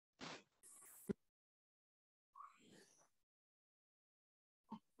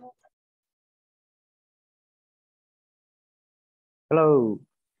Hello.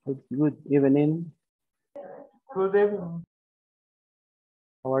 Good evening. Good evening.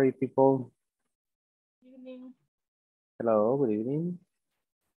 How are you people? Evening. Hello, good evening.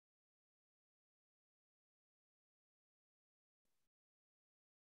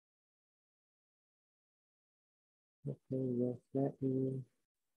 Okay, yes, let me.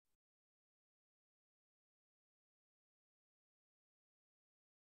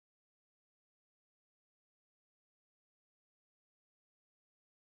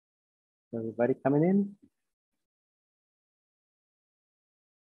 Everybody coming in?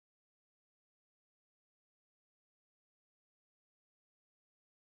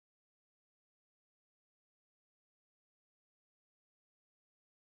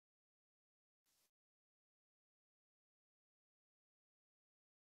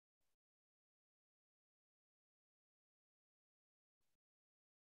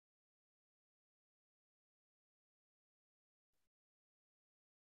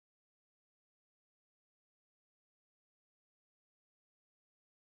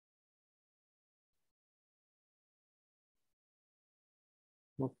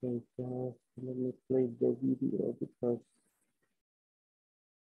 Okay, so let me play the video because.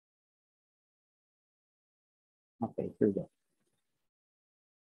 Okay, here we go.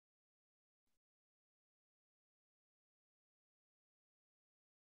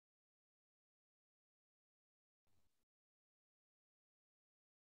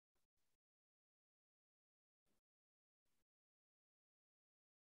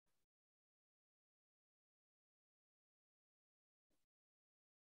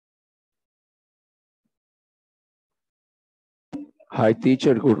 Hi,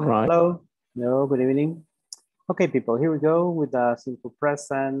 teacher. Good night. Hello. No, good evening. Okay, people, here we go with the simple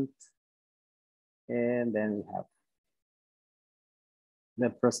present. And then we have the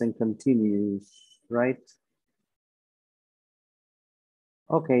present continuous, right?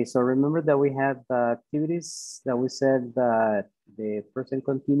 Okay, so remember that we had the activities that we said that the present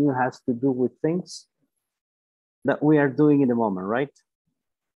continuous has to do with things that we are doing in the moment, right?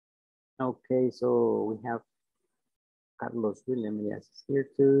 Okay, so we have Carlos William, yes, is here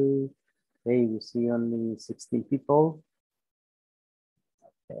too. Okay, we see only 16 people.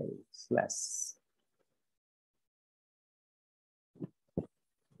 Okay, it's less.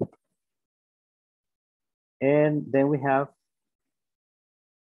 And then we have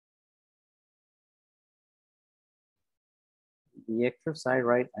the exercise,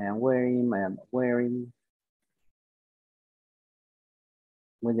 right? I am wearing, I am not wearing.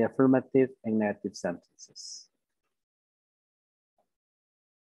 With the affirmative and negative sentences.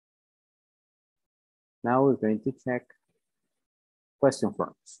 Now we're going to check question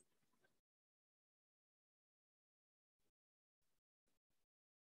forms.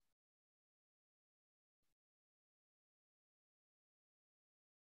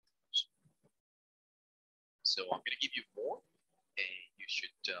 So I'm going to give you more, and you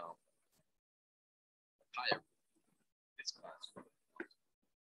should hire this class.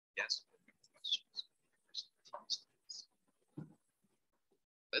 Yes. Questions.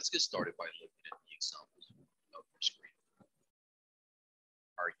 Let's get started by looking at the examples of your screen.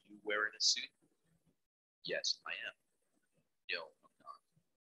 Are you wearing a suit? Yes, I am. No, I'm not.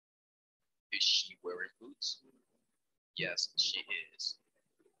 Is she wearing boots? Yes, she is.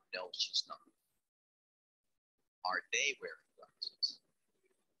 No, she's not. Are they wearing glasses?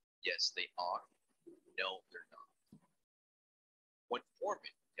 Yes, they are. No, they're not. When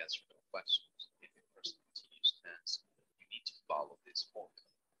forming yes or no questions in the present continuous tense, you need to follow this formula.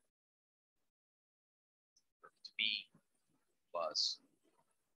 Verb to be plus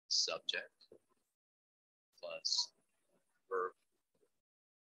subject plus verb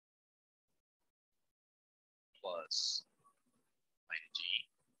plus ing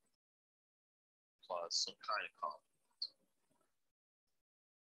plus some kind of complement.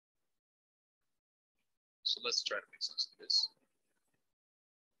 So let's try to make sense of this.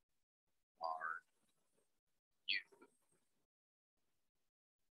 Are you?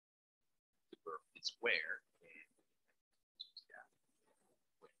 The verb is wear.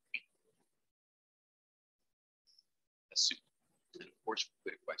 A suit. And of course, we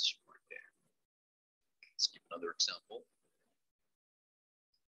put a question mark there. Let's give another example.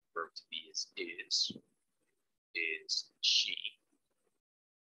 Verb to be is she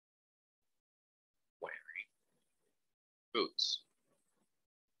wearing boots?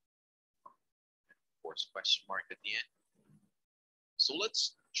 And of course, question mark at the end. So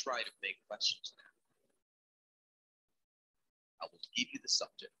let's try to make questions now. I will give you the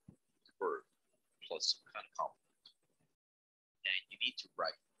subject, the verb, plus some kind of complement. And you need to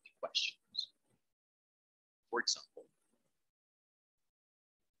write the questions. For example,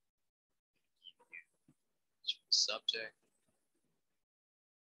 subject.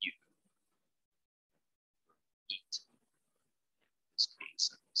 You eat. In this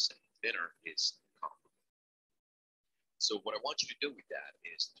case, I will say dinner is the complement. So what I want you to do with that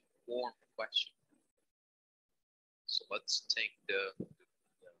is to form a question. So let's take the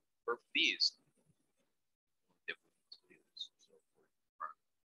verb be is different to use. So for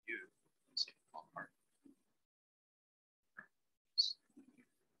you, say are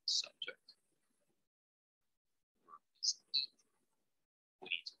subject. Verb is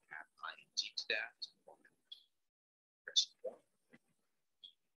we need to add ing to that. Press one.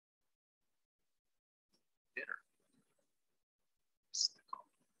 Dinner is the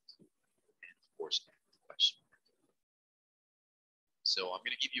complement. And of course, add the question. So I'm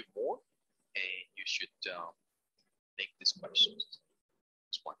going to give you more, and you should make this question.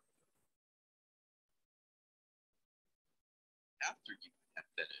 This one. After you have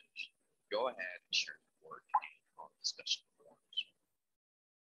finished, go ahead and share your work on discussion forums.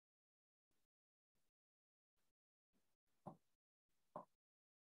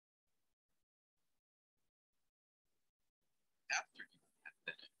 After you have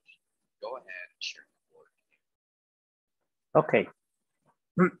finished, go ahead and share your work. Okay.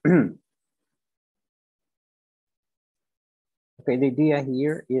 Okay, the idea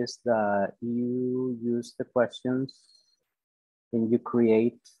here is that you use the questions and you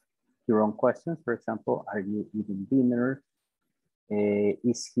create your own questions. For example, are you eating dinner?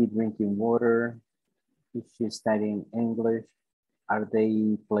 Is he drinking water? Is she studying English? Are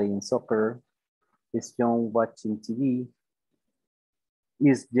they playing soccer? Is John watching TV?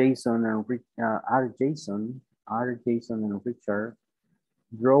 Is Jason and are Jason and Richard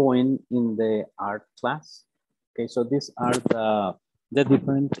drawing in the art class? Okay, so these are the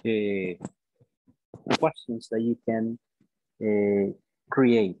different questions that you can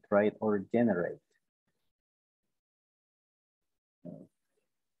create, right, or generate.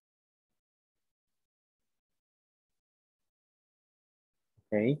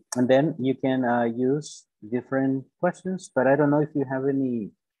 Okay, and then you can use different questions, but I don't know if you have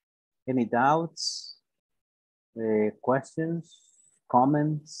any doubts, questions,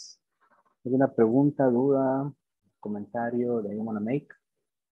 comments, alguna pregunta, duda, comentario that you want to make.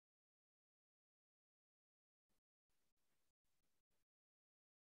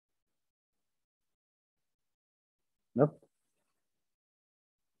 Nope.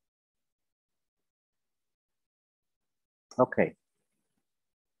 Okay.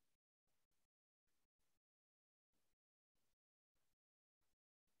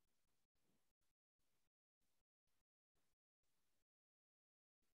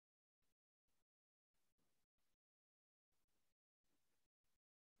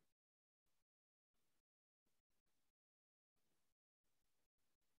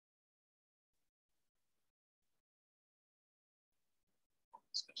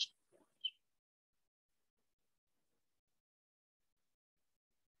 Discussion forums.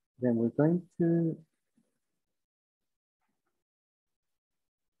 Then we're going to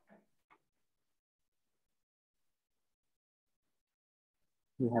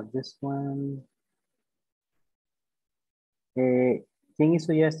we have this one. ¿Quién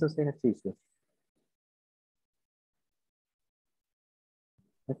hizo ya estos ejercicios?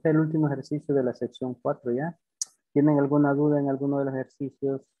 Este es el último ejercicio de la sección 4 ya. ¿Tienen alguna duda en alguno de los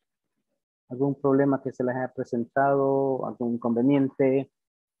ejercicios? ¿Algún problema que se les haya presentado? ¿Algún inconveniente?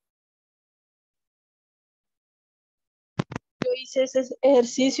 Yo hice ese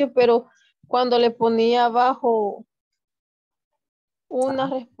ejercicio, pero cuando le ponía abajo una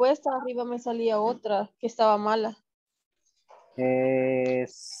respuesta, arriba me salía otra que estaba mala.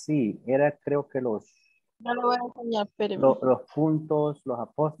 Sí, era creo que los Ya lo voy a enseñar, espéreme. los puntos, los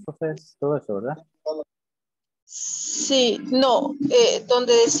apóstrofes, todo eso, ¿verdad? Sí, no,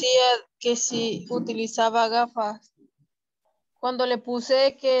 donde decía que si utilizaba gafas. Cuando le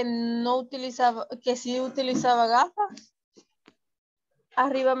puse que no utilizaba, que sí utilizaba gafas,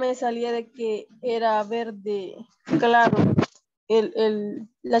 arriba me salía de que era verde claro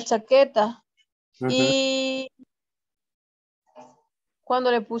la chaqueta. Y cuando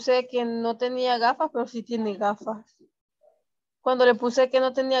le puse que no tenía gafas, pero sí tiene gafas. Cuando le puse que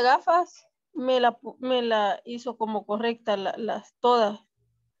no tenía gafas, me la hizo como correcta las todas.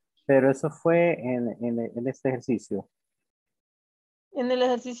 Pero eso fue en este ejercicio. En el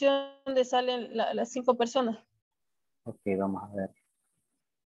ejercicio donde salen las 5 personas. Ok, vamos a ver.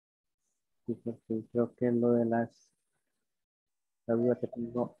 Sí, porque creo que lo de la duda que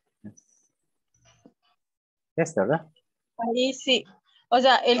tengo es esta, ¿verdad? Ahí sí. O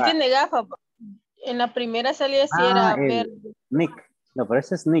sea, él tiene gafas. En la primera salida sí era el verde. Nick. No, pero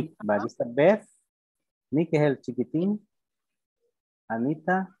ese es Nick. Vale, está Beth. Nick es el chiquitín.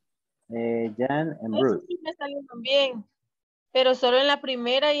 Anita, Jan and Eso Bruce. sí me salió bien. Pero solo en la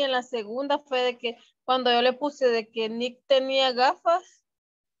primera y en la segunda fue de que cuando yo le puse de que Nick tenía gafas,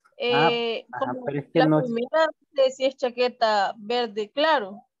 Ajá, como pero es que la no, primera decía es chaqueta verde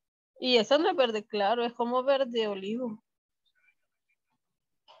claro. Y esa no es verde claro, es como verde olivo.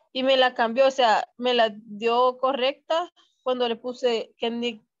 Y me la cambió, o sea, me la dio correcta cuando le puse que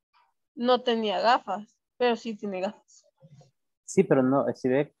Nick no tenía gafas, pero sí tiene gafas. sí, pero no, si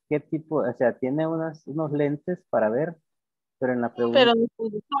ve qué tipo, o sea, tiene unos lentes para ver, pero Pero no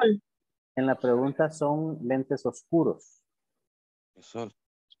tiene sol. en la pregunta son lentes oscuros, El sol.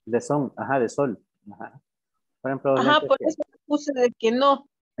 de sol. Ajá. Por ejemplo, los Ajá, lentes por eso le puse de que no.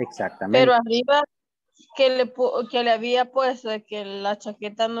 Pero exactamente. arriba que le había puesto de que la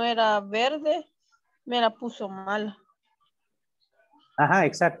chaqueta no era verde, me la puso mala. Ajá,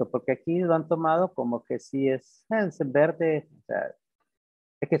 exacto, porque aquí lo han tomado como que sí es verde, o sea,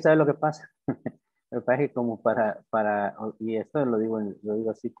 es que sabe lo que pasa. Lo que pasa es que como y esto lo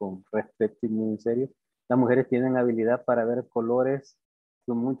digo así con respeto y muy en serio, las mujeres tienen habilidad para ver colores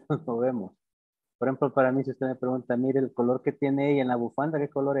que muchos no vemos. Por ejemplo, para mí, si usted me pregunta, mire, el color que tiene ella en la bufanda, ¿qué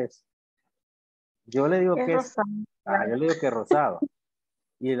color es? Yo le digo Es que rosado. yo le digo que es rosado.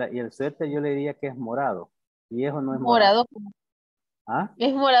 Y el suéter yo le diría que es morado. Y eso no es morado. Morado. ¿Ah?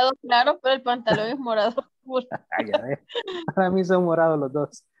 Es morado claro, pero el pantalón es morado oscuro. Ah, ya ves. Para mí son morados los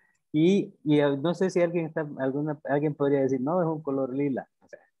dos. No sé si alguien podría decir, no, es un color lila. O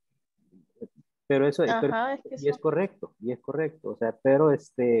sea, pero Ajá, es que y es son. correcto, o sea, pero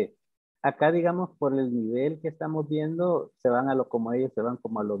acá digamos por el nivel que estamos viendo, como ellos se van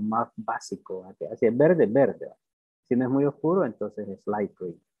como a lo más básico, hacia el verde, verde. ¿Va? Si no es muy oscuro, entonces es light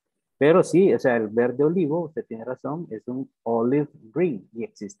green. Pero sí, o sea, el verde olivo, usted tiene razón, es un olive green y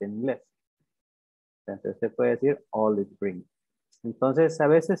existe en inglés. Entonces se puede decir olive green. Entonces a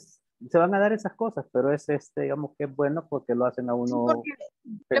veces se van a dar esas cosas, pero digamos que es bueno porque lo hacen a Sí, uno porque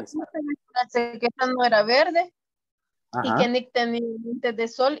le pensar. puse la chaqueta no era verde y que Ajá. Nick tenía lentes de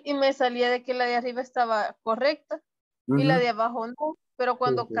sol y me salía de que la de arriba estaba correcta y la Ujú. de abajo no. Pero Sí,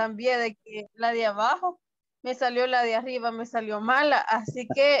 cuando sí. cambié de que la de abajo me salió la de arriba, me salió mala, así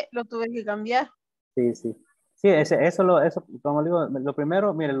que lo tuve que cambiar. Sí, sí. Sí, eso, como digo, lo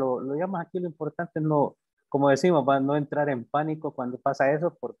primero, mire, lo digamos aquí, lo importante es no, como decimos, no entrar en pánico cuando pasa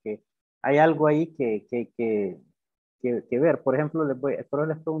eso, porque hay algo ahí que ver. Por ejemplo, pero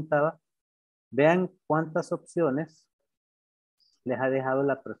les preguntaba, vean cuántas opciones les ha dejado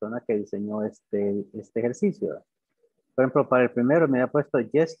la persona que diseñó este ejercicio. ¿Verdad? Por ejemplo, para el primero me ha puesto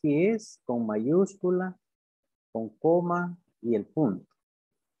yes, he is, con mayúscula, con coma y el punto.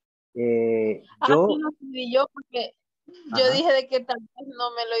 Así lo escribí yo porque yo Ajá, dije de que tal vez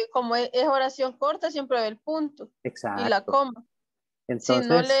no me lo, como es oración corta, siempre ve el punto y la exacto. coma. Si no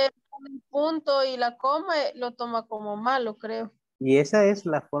Entonces, le pone el punto y la coma, lo toma como malo, creo. y esa es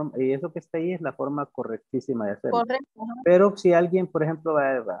la forma, y eso que está ahí es la forma correctísima de hacerlo. Correcto. Ajá. Pero si alguien, por ejemplo,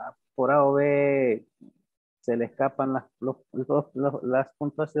 va por A o B, se le escapan las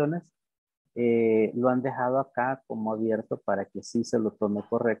puntuaciones, lo han dejado acá como abierto para que sí se lo tome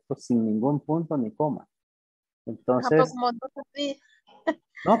correcto, sin ningún punto ni coma. Ajá, pero Entonces, como no sabía,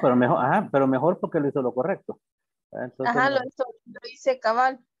 no, pero mejor porque lo hizo lo correcto. ¿Verdad? Entonces, ajá, lo hice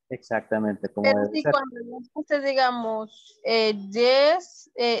cabal. exactamente, como Pero debe sí, ser. cuando yo puse, digamos,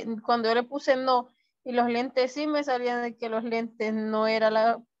 yes, cuando yo le puse no, y los lentes sí me salían de que los lentes no era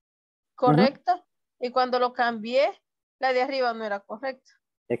la Ujú, correcta, y cuando lo cambié, la de arriba no era correcta.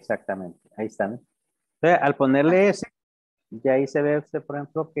 exactamente, ahí están. Entonces, al ponerle ese, ya ahí se ve usted, por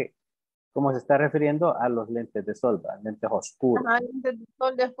ejemplo, que como se está refiriendo a los lentes de sol, ¿verdad? Lentes oscuros. Ajá, lentes de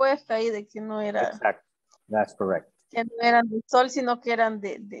sol después caí de Exacto, that's correct. que no eran de sol, sino que eran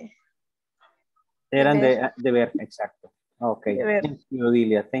de Eran ver, de ver, exacto. Ok, de ver. thank you,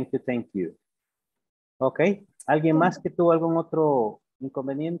 Dilia, thank you. Ok, ¿alguien más que tuvo algún otro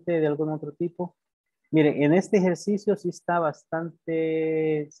inconveniente de algún otro tipo? Miren, en este ejercicio sí se da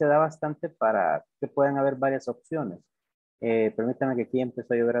bastante para que puedan haber varias opciones. Permítanme que aquí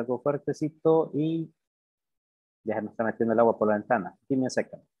empezó a llover algo fuertecito y ya se me está metiendo el agua por la ventana. Give me a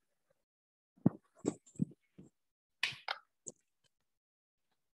second.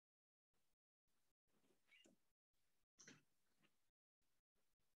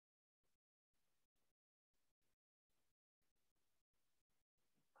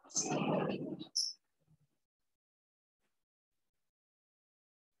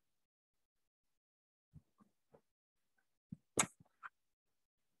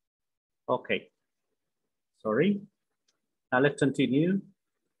 Okay, sorry. Now let's continue.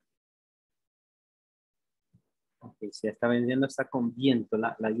 Ok, se está vendiendo, está con viento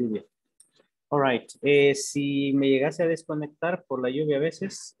la lluvia. All right. Si me llegase a desconectar por la lluvia a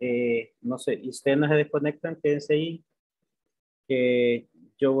veces, no sé, y ustedes no se desconectan, quédense ahí, que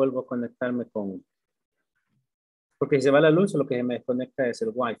yo vuelvo a conectarme con... Porque si se va la luz, lo que se me desconecta es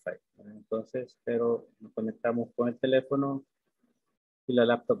el Wi-Fi. Entonces, pero nos conectamos con el teléfono y la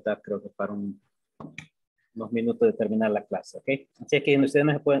laptop da, creo que para unos minutos de terminar la clase, ¿ok? Así que ustedes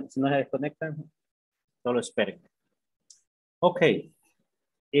no se pueden, si no se desconectan, solo esperen. Ok.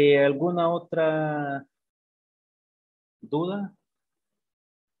 ¿Alguna otra duda?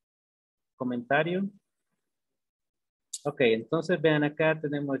 ¿Comentario? Ok, entonces vean acá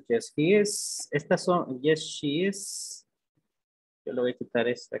tenemos yes, he is. Estas son yes, she is. Yo le voy a quitar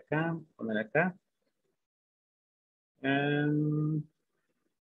esta acá, poner acá.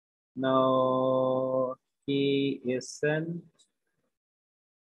 No, he isn't.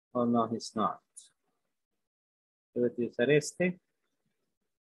 Oh, no, he's not. Voy a utilizar este.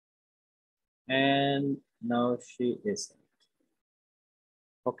 And no, she isn't.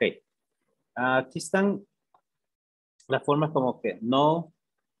 Ok. Aquí están las formas como que no,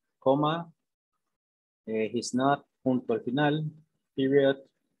 coma, he's not, punto al final, period,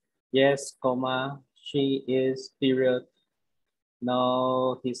 yes, coma, she is, period,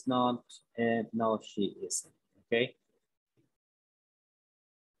 no, he's not, and no, she isn't. Ok.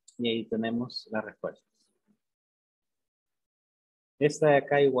 Y ahí tenemos las respuestas. Esta de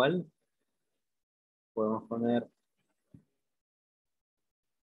acá igual, podemos poner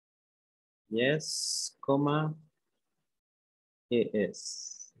yes, coma, he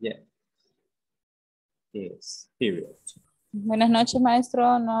is, yeah, he is, period. Buenas noches,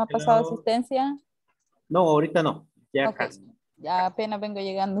 maestro. ¿No ha pasado Hello. asistencia? No, ahorita no, ya Ok, casi. ya apenas vengo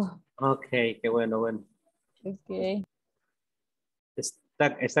llegando. Ok, qué bueno, bueno. Ok.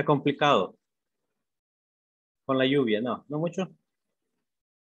 Está complicado con la lluvia, ¿no? ¿No mucho?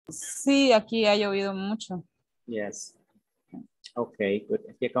 Sí, aquí ha llovido mucho. Yes. Ok, good.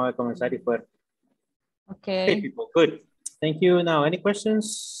 Aquí acabo de comenzar y fue. Ok. Okay, people, good. Thank you. Now, any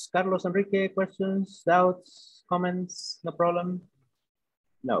questions? Carlos, Enrique, questions, doubts, comments? No problem?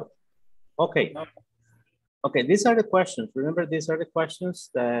 No. Okay. Okay, these are the questions. Remember, these are the questions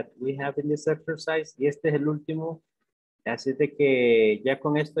that we have in this exercise. Y este es el último. Así de que ya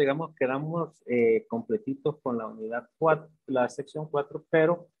con esto, digamos, quedamos completitos con la unidad 4, la sección 4,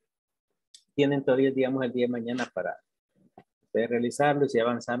 pero tienen todavía, digamos, el día de mañana para ustedes realizarlo. Y si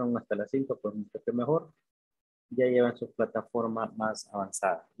avanzaron hasta las 5, pues mucho que mejor. Ya llevan su plataforma más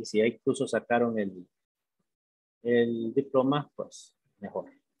avanzada. Y si ya incluso sacaron el diploma, pues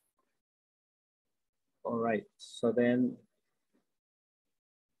mejor. All right, so then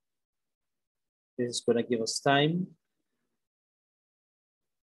this is going to give us time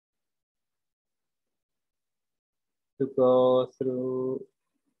to go through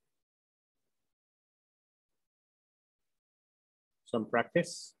some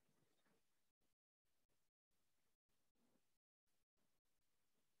practice.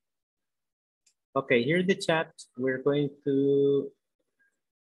 Okay, here in the chat, we're going to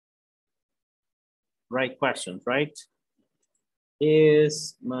write questions, right?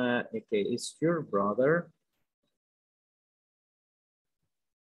 Is your brother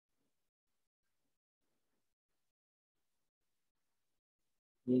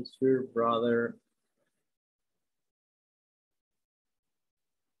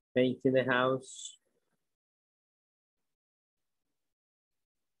painting the house?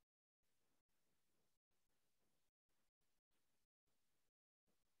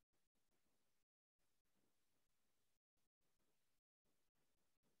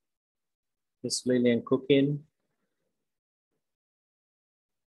 Is Lillian cooking?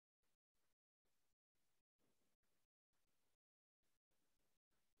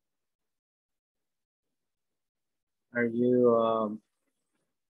 Are you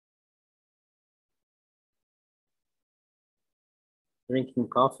drinking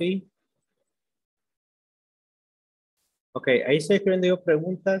coffee? Ok, ahí estoy escribiendo yo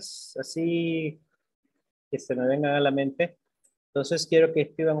preguntas así que se me vengan a la mente. Entonces quiero que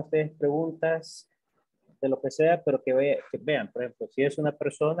escriban ustedes preguntas de lo que sea, pero que vean, por ejemplo, si es una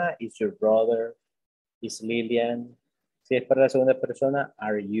persona, is your brother, is Lillian. Si es para la segunda persona,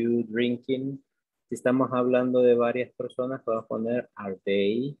 are you drinking? Si estamos hablando de varias personas, podemos poner are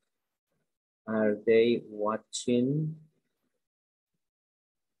they watching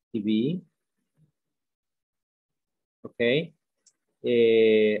TV? Ok.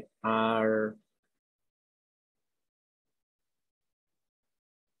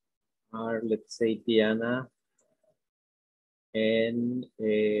 Let's say Diana and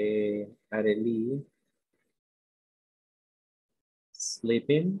Arely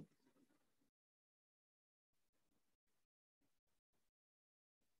sleeping.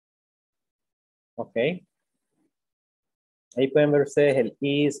 Ok. Ahí pueden ver ustedes el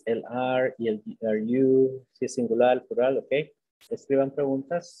is, el are y el are you, si es singular, plural, ok. Escriban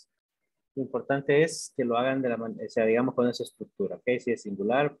preguntas. Lo importante es que lo hagan de la manera, o sea, digamos con esa estructura, ok. Si es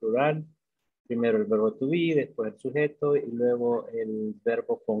singular, plural, primero el verbo to be, después el sujeto y luego el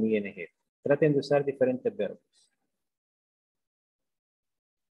verbo con ing. Traten de usar diferentes verbos.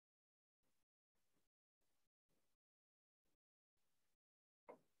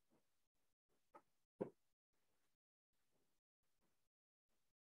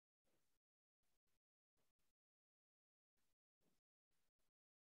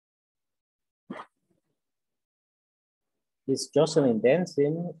 Is Jocelyn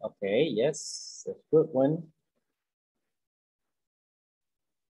dancing? Okay, yes, that's a good one.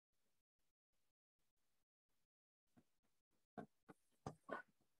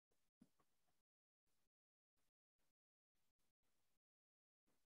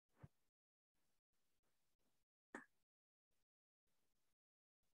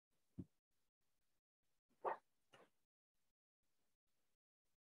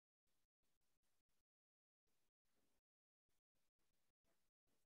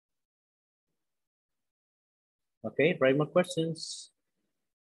 Okay, write more questions.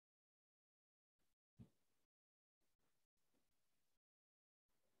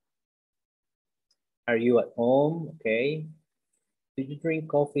 Are you at home? Okay. Do you drink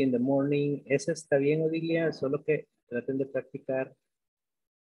coffee in the morning? Ese está bien, Odilia, solo que traten de practicar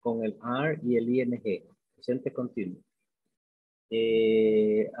con el are y el ing. Presente continuo.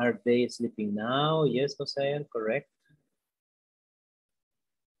 Are they sleeping now? Yes, Jose, correct.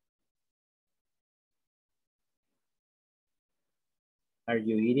 Are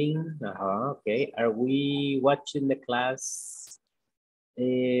you eating? Okay. Are we watching the class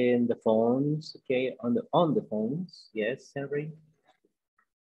in the phones? Okay, on the phones. Yes, Henry.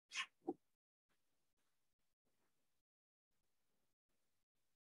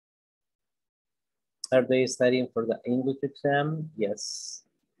 Are they studying for the English exam? Yes.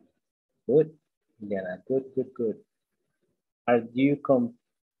 Good. Yeah, good, good, good. Are you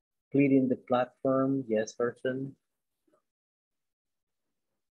completing the platform? Yes, person.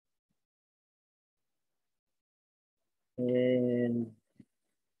 And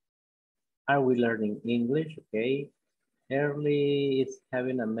are we learning English? Okay. Early is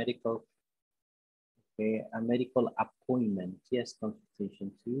having a medical, okay, a medical appointment. Yes,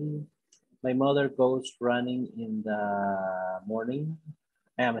 consultation too. My mother goes running in the morning.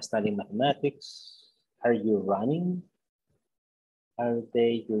 I am studying mathematics. Are you running? Are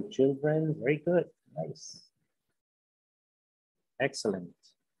they your children? Very good. Nice. Excellent.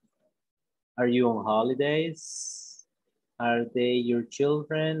 Are you on holidays? Are they your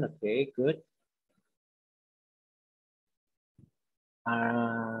children? Okay, good.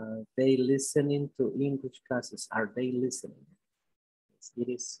 Are they listening to English classes? Are they listening? Yes, it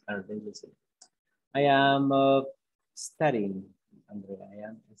is. Are they listening? I am studying. Andrea, I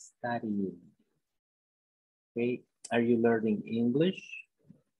am studying. Okay. Are you learning English?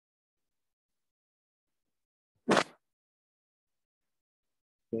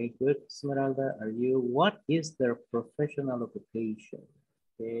 Okay, good. Esmeralda, are you? What is their professional occupation?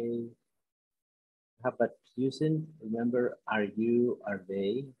 Okay. How about using? Remember, are you, are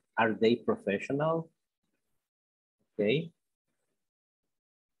they professional? Okay.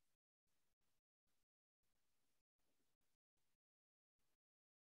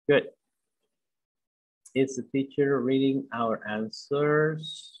 Good. Is the teacher reading our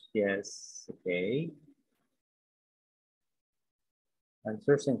answers? Yes, okay.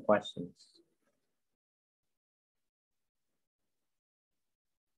 Answers and questions.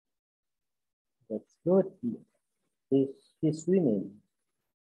 That's good. He's swimming.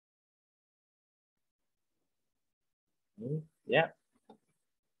 Yeah.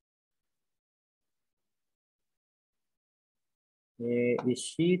 Is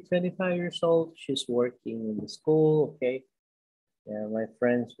she 25 years old? She's working in the school. Okay. Yeah, my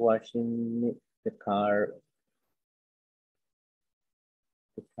friend's washing the car.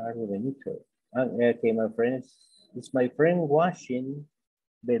 The car with Benito. Okay, my friend is my friend washing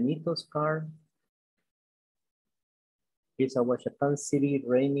Benito's car. It's Aguachapán City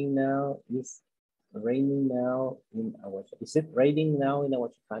raining now. It's raining now in Aguachapán. Is it raining now in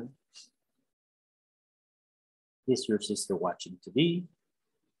Aguachapán? Is your sister watching TV?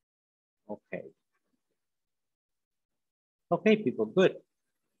 Okay. Okay, people, good.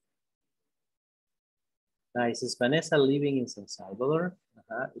 Nice. Is Vanessa living in San Salvador?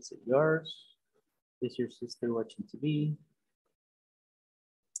 Is it yours? Is your sister watching TV?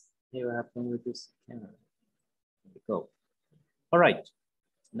 Hey, what happened with this camera? There we go. All right.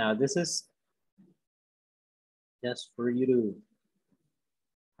 Now this is just for you to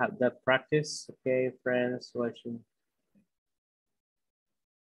have that practice. Okay, friends watching.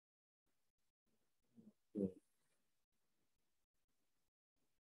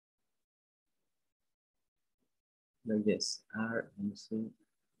 No, yes, R, let me see.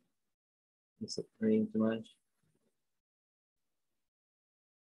 Is it reading too much?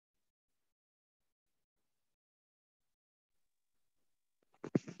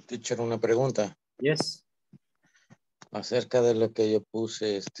 Teacher, una pregunta Yes. acerca de lo que yo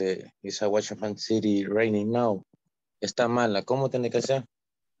puse, is a Washington City raining now. Está mala, ¿cómo tiene que ser?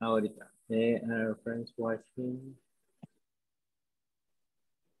 Ahorita. Our friends watching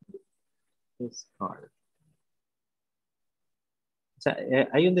this card. O sea,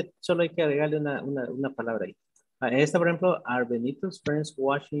 solo hay que agregarle una palabra ahí. Esta, por ejemplo, are Benito's friends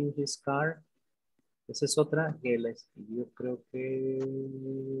washing his car. Esa es otra que la escribió, creo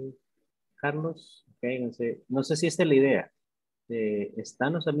que Carlos. Okay, no sé si esta es la idea.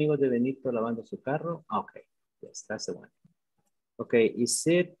 ¿Están los amigos de Benito lavando su carro? Ok, yes, that's the one. Ok, is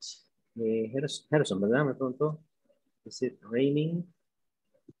it, Harrison, ¿verdad? Me preguntó. Is it raining?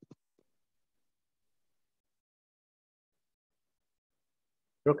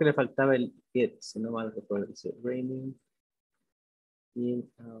 Creo que le faltaba el it, si no mal recuerdo. Is it raining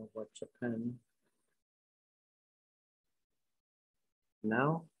in Huachacan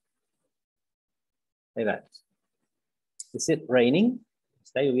now? I got it. Is it raining?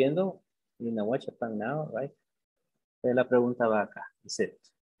 ¿Está lloviendo in Huachacan now, right? La pregunta va acá. Is it?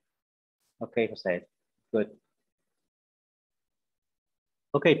 Okay, Jose. Good.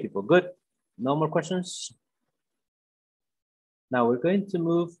 Okay, people, good. No more questions? Now we're going to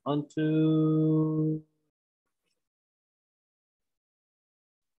move on to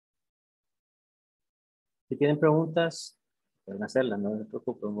si tienen preguntas, pueden hacerlas, no se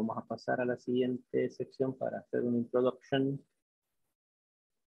preocupen. Vamos a pasar a la siguiente sección para hacer una introduction.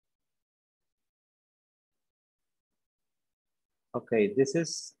 Okay, this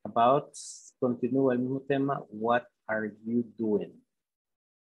is about, continúa el mismo tema, what are you doing?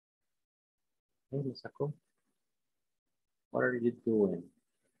 ¿Lo sacó? What are you doing?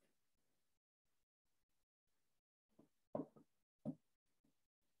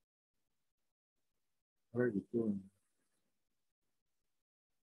 What are you doing?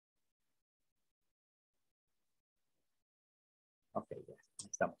 Okay, ya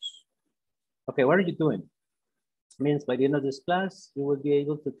estamos. Okay, what are you doing? Means by the end of this class, you will be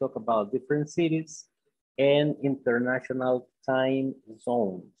able to talk about different cities and international time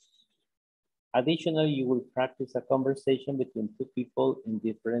zones. Additionally, you will practice a conversation between two people in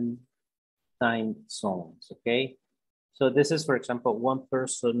different time zones, okay? So this is, for example, one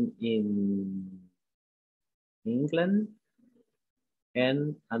person in England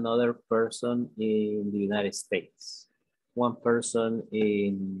and another person in the United States. One person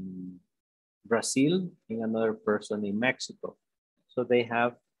in Brazil and another person in Mexico. So they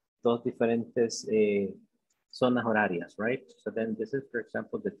have dos diferentes zonas horarias, right? So then this is, for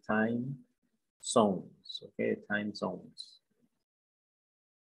example, the time zones, okay, time zones.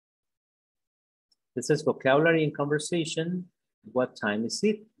 This is vocabulary in conversation. What time is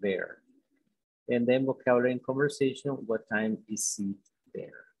it there? And then vocabulary in conversation. What time is it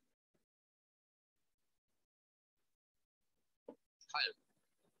there? Hi,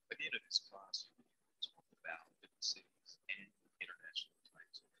 at the end of this class, we'll talk about different cities and international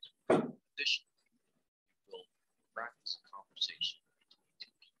time zones. Additionally, we will practice a conversation between two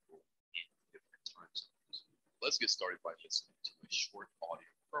people in different time zones. Let's get started by listening to a short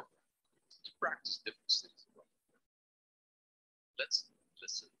audio program to practice different cities around the world. Let's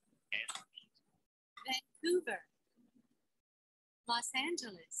listen and repeat. Vancouver, Los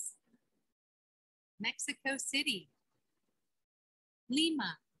Angeles, Mexico City,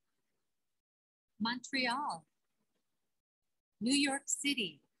 Lima, Montreal, New York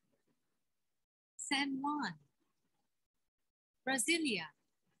City, San Juan, Brasilia,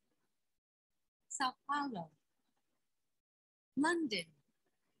 Sao Paulo, London,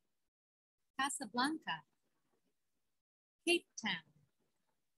 Casablanca, Cape Town,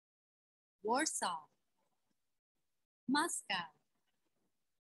 Warsaw, Moscow,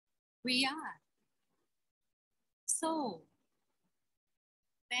 Riyadh, Seoul,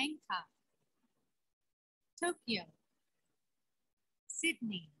 Bangkok, Tokyo,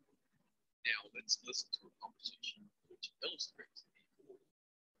 Sydney. Now let's listen to a conversation which illustrates the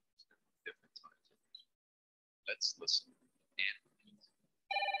importance of different time zones. Let's listen and repeat.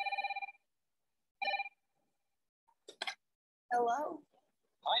 Hello,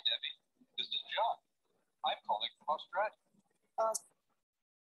 Hi, Debbie. This is John. I'm calling from Australia.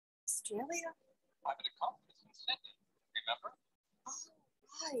 Australia? I'm at a conference in Sydney. Remember? Oh,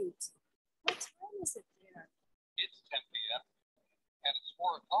 right. What time is it there? It's 10 p.m. and it's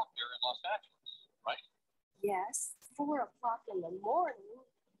 4 o'clock there in Los Angeles, right? Yes, 4 o'clock in the morning.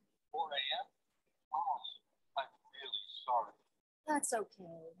 4 a.m.? Oh, I'm really sorry. That's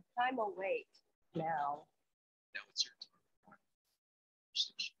okay. I'm awake now. Now it's your turn.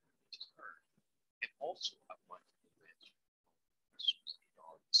 Conversation is heard. And also, I want to answer questions in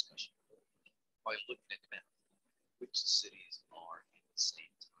our discussion by looking at the map. Which cities are in the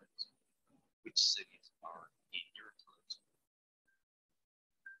same time zone? Which cities are in your time zone?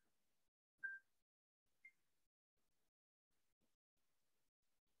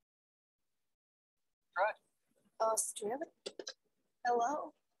 Right. Australia?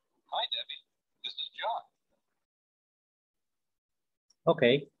 Hello? Hi, Debbie. This is John.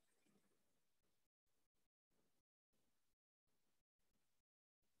 Okay.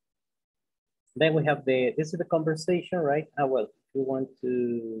 Then we have this is the conversation, right? Well, if you want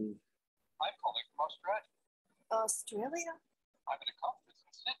to, I'm calling from Australia. Australia? I'm at a conference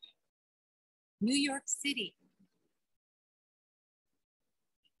in Sydney. New York City.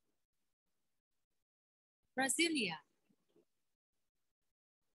 Brasilia.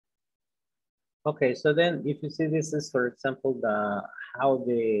 okay, so then if you see this is, for example, how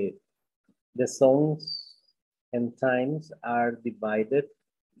the zones and times are divided,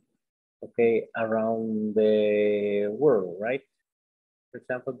 okay, around the world, right? For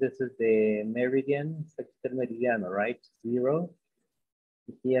example, this is the meridian, sector meridiano, right? 0.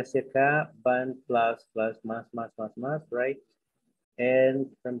 Y hacia acá van plus, más, right? And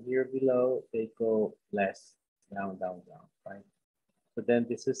from here below, they go less, down, right? So then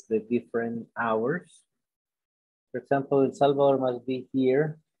this is the different hours. For example, El Salvador must be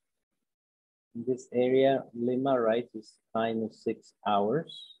here. In this area, Lima, right, is -6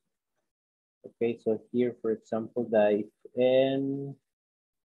 hours. Okay, so here, for example, let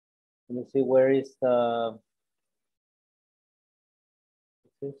me see, where is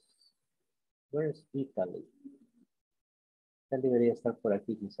where is Italy? Italy debería estar por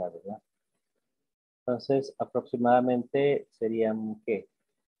aquí quizá, ¿verdad? Entonces, aproximadamente serían, ¿qué?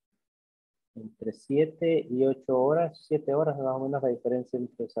 Entre 7 y 8 horas, 7 horas más o menos la diferencia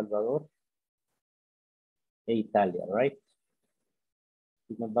entre El Salvador e Italia, right?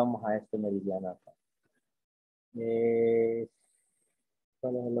 Y nos vamos a este meridiano acá.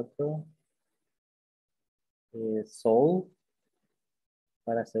 ¿Cuál es el otro? Seoul.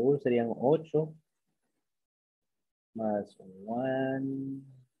 Para Seúl serían 8 más 1,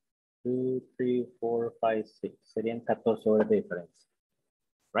 2, 3, 4, 5, 6. Serían 14 horas de diferencia.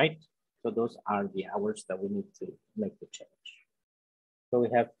 Right? So those are the hours that we need to make the change. So we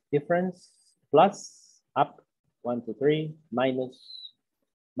have difference, plus, up, 1, 2, 3, minus,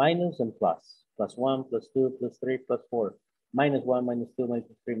 and plus. Plus 1, plus 2, plus 3, plus 4. -1, -2,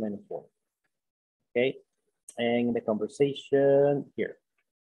 -3, -4. Okay? And the conversation here.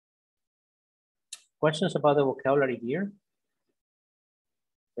 Questions about the vocabulary here?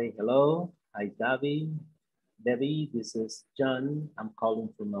 Say hello. Hi, Debbie. Debbie, this is John. I'm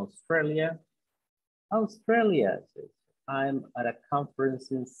calling from Australia. Australia. I'm at a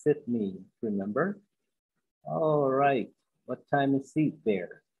conference in Sydney, remember? All right. What time is it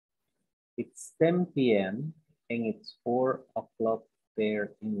there? It's 10 p.m. and it's 4 o'clock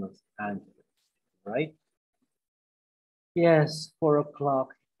there in Los Angeles, right? Yes, 4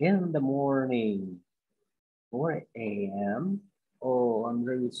 o'clock in the morning. 4 a.m. Oh, I'm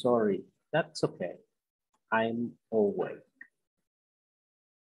really sorry. That's okay. I'm awake.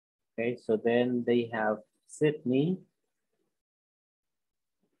 Okay, so then they have Sydney,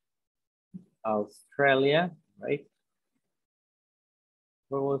 Australia, right?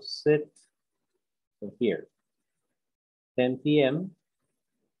 Where was it? So here, 10 p.m.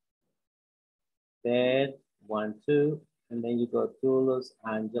 Then 1, 2, and then you go to Los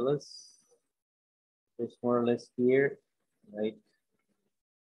Angeles. It's more or less here, right?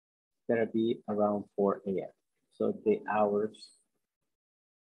 It's gonna be around 4 a.m. So the hours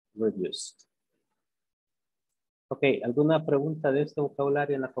reduced. Ok, ¿alguna pregunta de este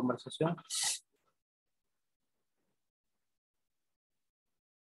vocabulario en la conversación?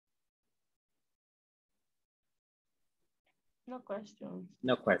 No questions.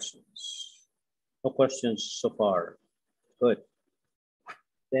 No questions. No questions so far. Good.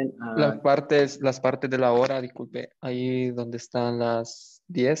 Then, Las partes de la hora, disculpe, ahí donde están las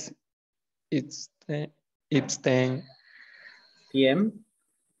 10. It's 10 p.m.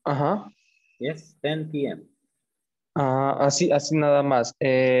 Ajá. Yes, 10 p.m. Así nada más.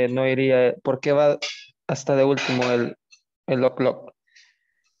 No iría. ¿Por qué va hasta de último el o'clock?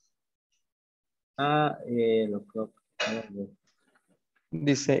 Lo creo.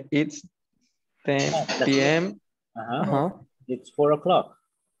 Dice it's 10 Las p.m. Ajá. Ajá. It's 4 o'clock.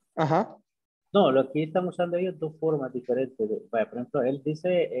 Ajá. No, lo que están usando ellos dos formas diferentes. Vaya, por ejemplo, él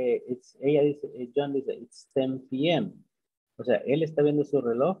dice, ella dice, John dice, it's 10 p.m. O sea, él está viendo su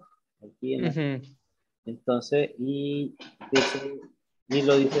reloj aquí en la, Ujú. entonces, dice, y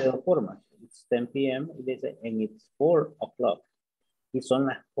lo dice de dos formas. It's 10 p.m. y dice, and it's 4 o'clock. Y son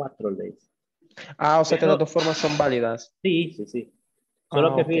las 4, le dice. O sea que las Pero, dos formas son válidas. sí, sí, sí.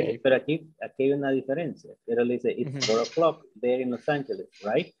 Solo que Ok. pero aquí hay una diferencia. Pero le dice, it's Ujú. 4 o'clock there in Los Angeles,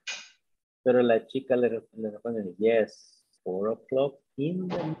 right? Pero la chica le responde, yes, 4 o'clock in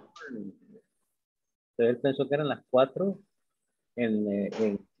the morning. Entonces él pensó que eran las 4 en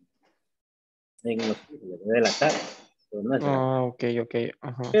Los Ángeles, de la tarde. Pero no es de la tarde. Ok, ok.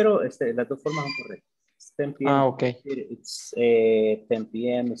 Ajá. Pero las dos formas son correctas. It's 10 p.m. Ok. It's 10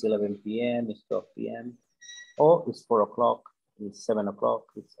 p.m., it's 11 p.m., it's 12 p.m. O it's 4 o'clock, it's 7 o'clock,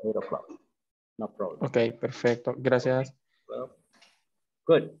 it's 8 o'clock. No problem. Ok, perfecto. Gracias. Well,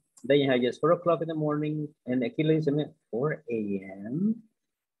 good. Then you have just 4 o'clock in the morning. And aquí le dicen 4 a.m.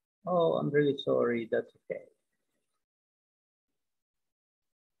 Oh, I'm really sorry. That's okay.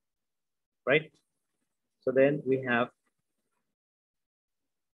 Right? So then we have,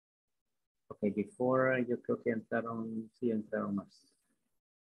 okay, before yo creo que entraron, sí, entraron más.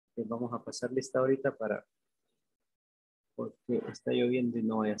 Okay, vamos a pasar lista ahorita porque está lloviendo y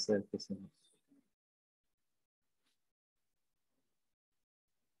no voy a hacer que se nos...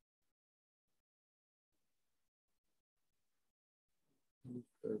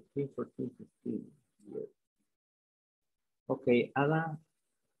 13, 14, 15. Yeah. Okay, Ada.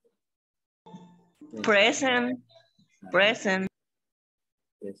 Present. Present.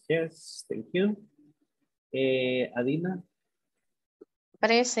 Yes, yes, thank you. Adina.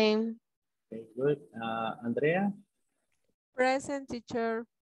 Present. Okay, good. Andrea. Present, teacher.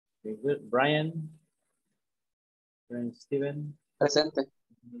 Okay, good. Brian. Brian Steven. Presente.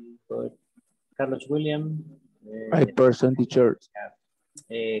 Good. Carlos William. I present teacher.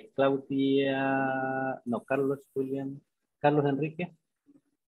 Claudia. No, Carlos William. Carlos Enrique.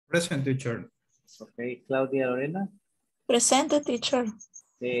 Present teacher. Okay, Claudia Lorena. Presente, teacher.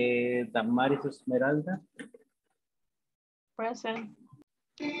 Damaris Esmeralda. Present.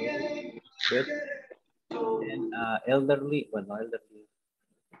 Okay, good. And, elderly, bueno, elderly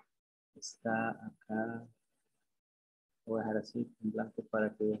está acá. Voy a dejar así en blanco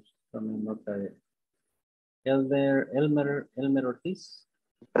para que tomen nota de Elmer Ortiz.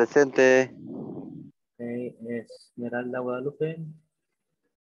 Presente. Okay, Esmeralda Guadalupe.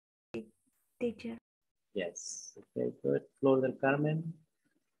 Teacher. Yes. Okay, good. Flor del Carmen.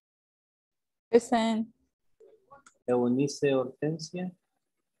 Present. Eunice Hortensia.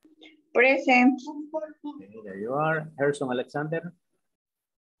 Present. Okay, there you are. Harrison Alexander.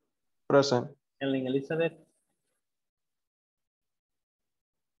 Present. Ellen Elizabeth.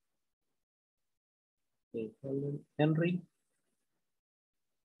 Okay, Henry.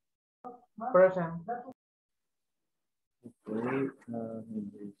 Present. Okay,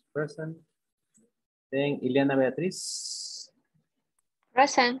 Henry is present. Then Ileana Beatriz.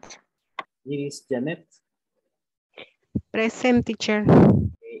 Present. Iris Janet. Present, teacher.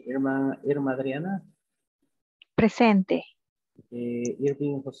 Okay, Irma Adriana. Presente.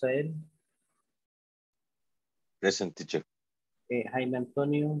 Irving Josael. Present teacher. Jaime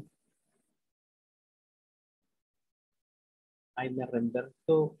Antonio. Jaime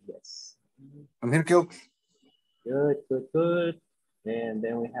Renberto. Yes. I'm here, Kil. Good, good, good. And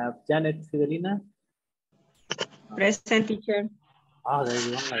then we have Janet Fidelina. Present teacher. Oh, there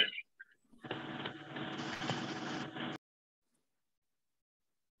you are.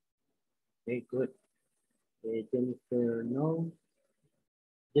 Okay, good. Jennifer, no.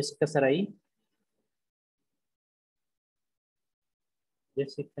 Jessica Sarai.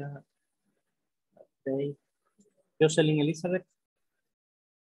 Jessica. Okay. Jocelyn Elizabeth.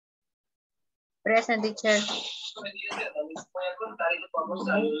 Present teacher.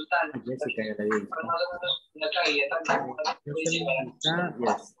 Jessica, ya la vi. Jocelyn está,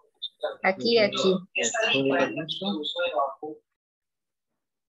 yes. Aquí, aquí. Yes, Jorge Ernesto.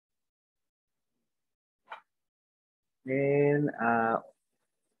 And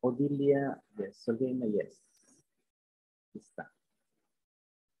Odilia, yes, Solina, yes. Está.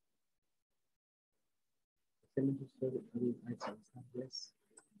 Yes.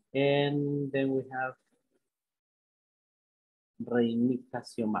 And then we have Reinita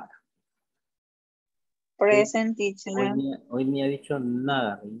Xiomara. Present, teacher. Hoy ni ha dicho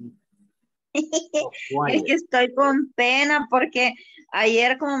nada. Es que estoy con pena porque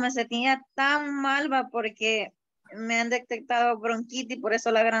ayer como me sentía tan mal, va, porque me han detectado bronquitis, por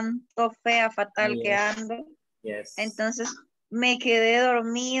eso la gran tos fea, fatal que ando. Yes. Entonces me quedé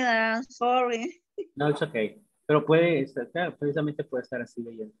dormida, sorry. No, it's okay. Pero puede estar, claro, precisamente puede estar así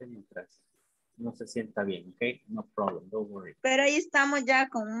leyendo mientras no se sienta bien, ok? No problem, don't worry. Pero ahí estamos ya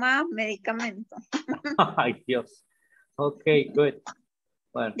con más medicamentos. Ay, Dios. Ok, good.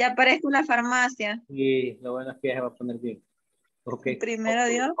 Bueno. Ya aparezco en la farmacia. Y lo bueno es que ya se va a poner bien. Ok. Primero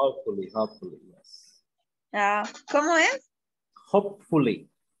Dios. Hopefully, yes. ¿Cómo es? Hopefully.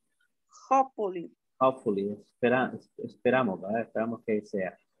 Hopefully. Esperamos, ¿verdad? Esperamos que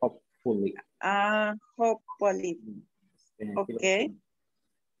sea hopefully. Hopefully. Ok.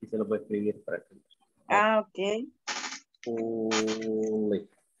 Y se lo voy a escribir para que. Ok. Hopefully.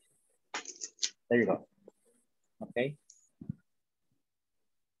 There you go. Okay.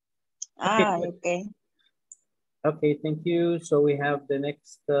 Okay. Okay, thank you. So we have the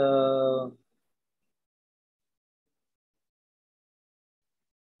next.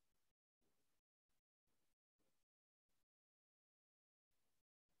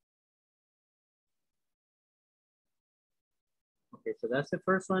 Okay, so that's the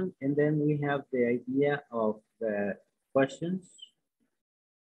first one. And then we have the idea of the questions.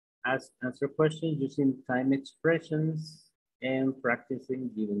 Answer questions using time expressions and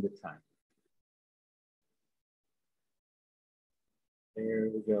practicing given the time. There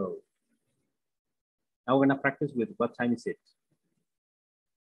we go. Now we're gonna practice with what time is it?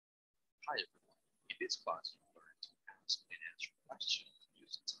 Hi everyone. In this class, you'll learn to ask and answer questions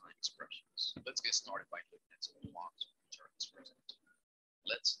using time expressions. Let's get started by looking at some blocks which are expressed.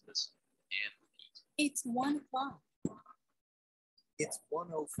 Let's listen and repeat. It's 1 o'clock. It's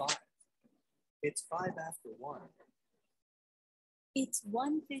 1:05. It's 5 after 1. It's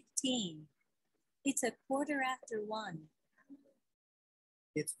 1:15. It's a quarter after 1.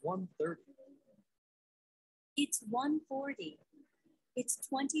 It's 1:30. It's 1:40. It's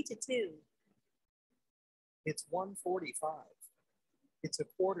 20 to 2. It's 1:45. It's a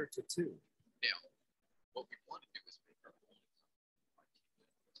quarter to 2. Now, what we want to do is make our own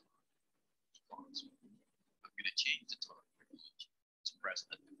response. I'm going to change the time for each express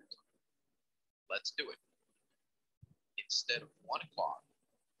at different time. Let's do it. Instead of 1 o'clock,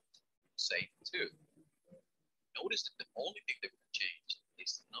 say 2. Notice that the only thing that we've changed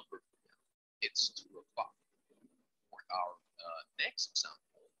is the number. It's 2 o'clock. For our next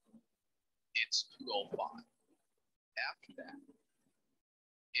example, it's 2:05. After that,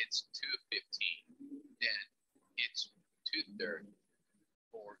 it's 2:15. Then it's 2:30,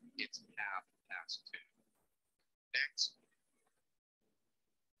 or it's 2:30. Next,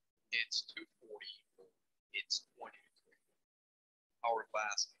 it's 2:40, or it's 23. Our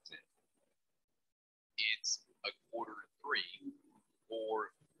last example, it's a quarter to 3,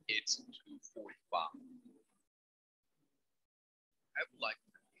 or it's 2:45. I would like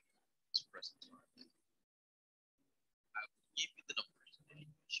to express the time. I will give you the numbers and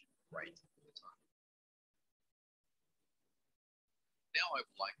you should write the time. Now I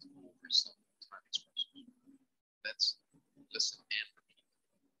would like to go over some time expressions. Let's listen and repeat.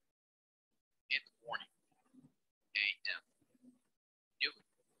 In the morning, AM, noon,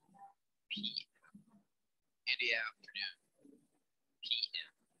 PM. In the afternoon,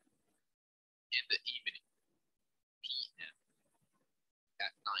 PM. In the evening, PM.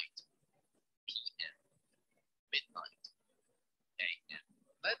 At night, PM. Midnight, AM.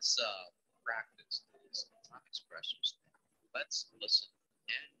 Let's practice these time expressions now. Let's listen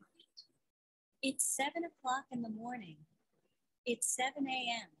and repeat. It's 7 o'clock in the morning. It's 7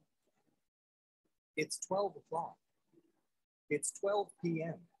 a.m. It's 12 o'clock. It's 12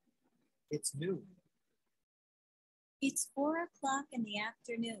 p.m. It's noon. It's 4 o'clock in the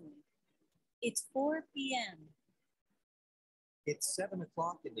afternoon. It's 4 p.m. It's 7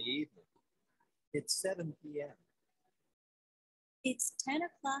 o'clock in the evening. It's 7 p.m. It's 10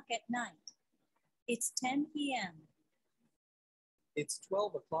 o'clock at night. It's 10 p.m. It's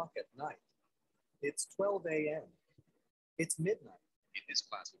 12 o'clock at night. It's 12 a.m. It's midnight. In this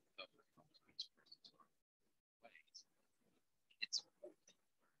class, we'll cover how to express the time ways. It's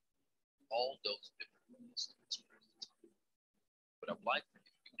all those different ways to express the time. But I'd like for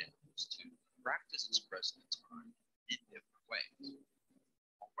you now is to practice expressing the time in different ways.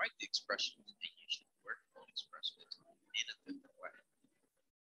 I'll write the expressions and you should work on expressing the time in a different way.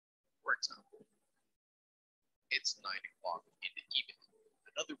 For example, it's 9 o'clock in the evening.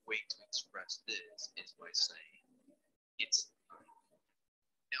 Another way to express this is by saying it's 9.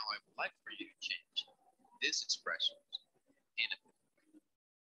 Now I would like for you to change this expression in a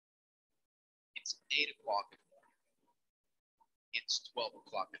it's 8 o'clock in the morning. It's 12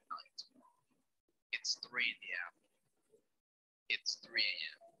 o'clock at night. It's 3 in the afternoon. It's 3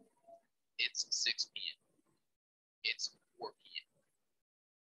 a.m. It's 6 p.m. It's 4 p.m.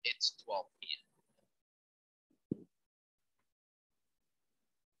 It's 12 p.m.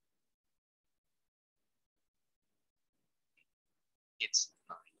 It's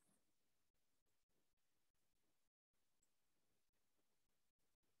 9.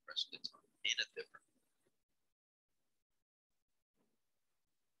 Rest of the time in a different.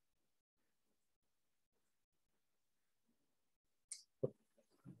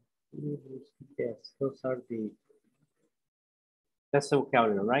 Yes, those are that's the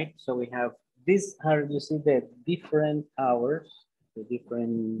vocabulary, right? So we have these are, you see the different hours, the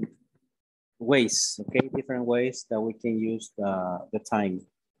different ways, okay? Different ways that we can use the time.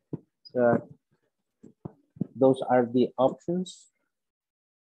 So those are the options.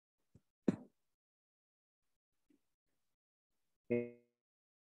 Okay.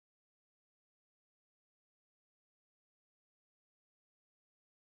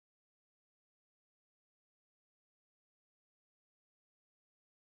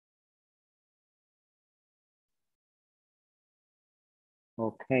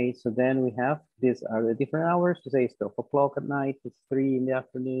 Okay, so then we have, these are the different hours. To say it's 12 o'clock at night, it's 3 in the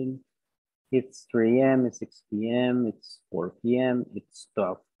afternoon, it's 3 a.m., it's 6 p.m., it's 4 p.m., it's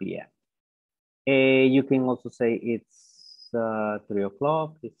 12 p.m. You can also say it's 3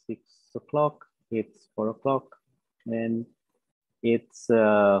 o'clock, it's 6 o'clock, it's 4 o'clock, and it's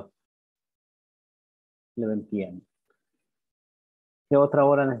 11 p.m. ¿Qué otra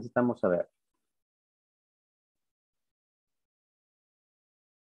hora necesitamos saber?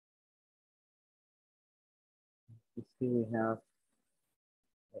 You see we have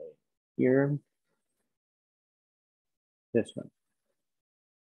here this one.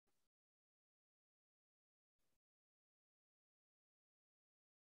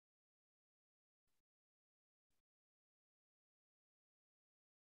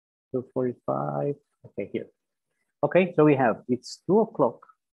 So 45, okay, here. Okay, so we have, it's 2 o'clock,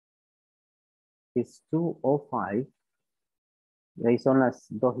 it's 2:05, ahí son las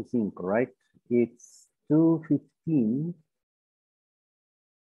 2:05, right? It's 2:15,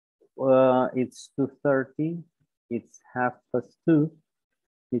 it's 2:30, it's 2:30,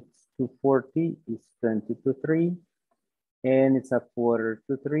 it's 2:40, it's 2:20, and it's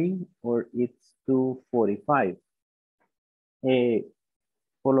 2:45, or it's 2:45.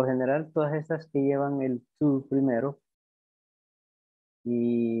 Por lo general, todas estas que llevan el to primero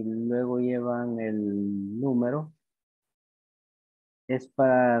y luego llevan el número es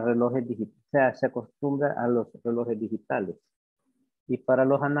para relojes digitales, o sea, se acostumbra a los relojes digitales. Y para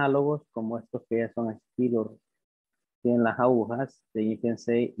los análogos, como estos que ya son estilos, tienen las agujas, then you can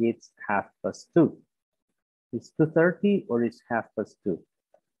say it's 2:30. It's 2:30 or it's 2:30.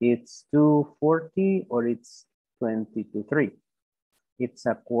 It's 2:40 or it's 2:23. It's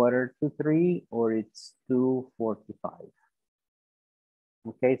 2:45 or it's 2:45.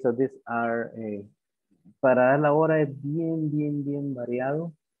 Okay, so these are, para dar la hora es bien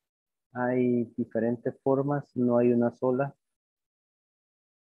variado. Hay diferentes formas, no hay una sola.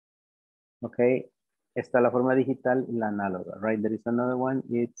 Okay, está la forma digital y la análoga, right? There is another one,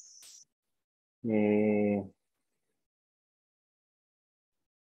 it's 2:05.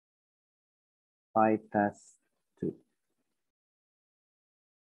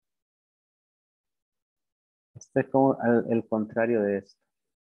 Este es como el contrario de esto.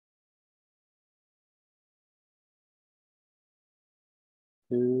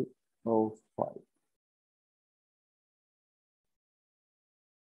 $2:05.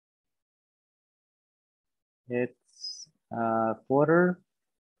 It's quarter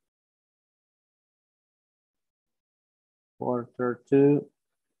to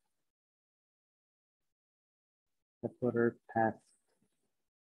a quarter past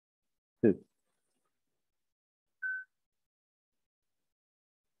 2.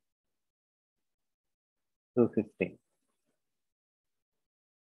 $2:15.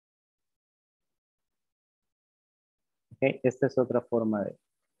 Okay, esta es otra forma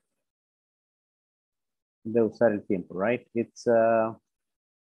de usar el tiempo, right? It's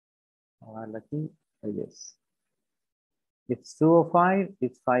aquí, yes. It's 2:05,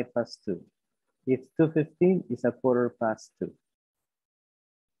 it's 2:05. It's 2:15, it's 2:15.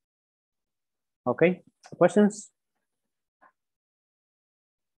 Okay, questions?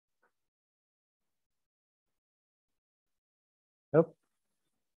 Nope.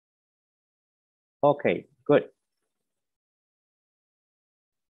 Okay, good.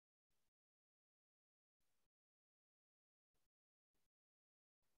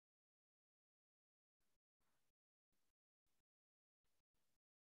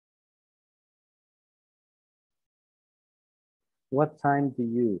 What time do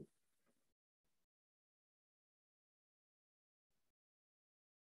you?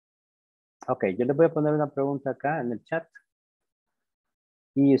 Ok, yo les voy a poner una pregunta acá en el chat.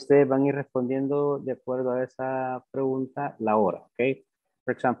 Y ustedes van a ir respondiendo de acuerdo a esa pregunta la hora, ok?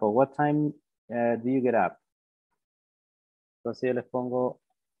 For example, what time do you get up? Entonces yo les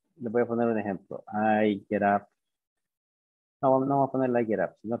voy a poner un ejemplo. I get up. No, no vamos a poner la get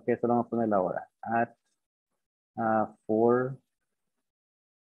up, sino que solo vamos a poner la hora. At 4.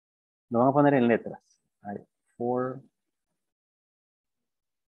 Lo vamos a poner en letras.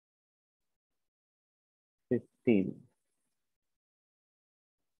 4:15.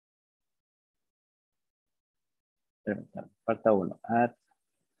 Falta uno. At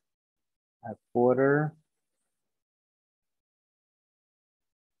a quarter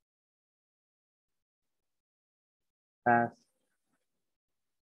past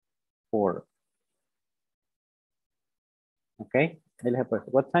 4. Ok. Ahí les he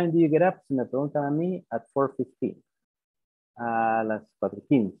puesto. What time do you get up? Si me preguntan a mí, at 4:15. A las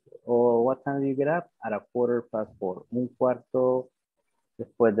 4:15. O what time do you get up? At a quarter past 4. Un cuarto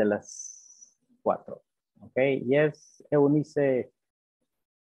después de las 4. Ok. Yes, Eunice.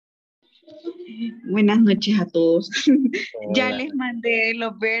 Buenas noches a todos. Ya Hola. les mandé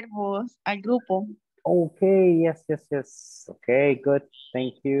los verbos al grupo. Okay, yes. Okay, good.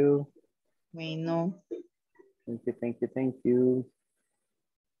 Thank you. Bueno. Thank you.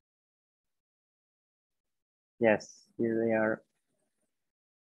 Yes, here they are.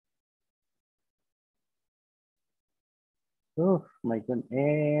 Oh, my goodness.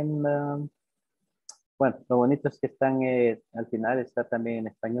 And, bueno, lo bonito es que están, al final está también en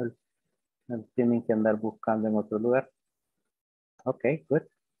español. No tienen que andar buscando en otro lugar. Okay, good.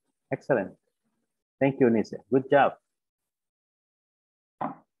 Excellent. Thank you, Nice. Good job.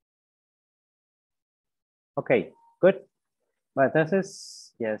 Okay, good. Well,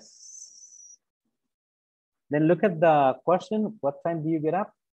 entonces, yes. Then look at the question. What time do you get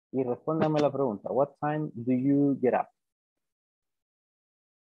up? Y respóndame la pregunta. What time do you get up?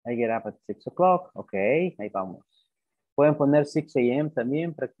 I get up at 6 o'clock. Ok, ahí vamos. Pueden poner 6 a.m.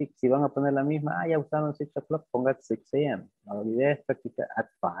 también. Si van a poner la misma, ya usaron 6 o'clock, pongan 6 a.m. No olvides practicar at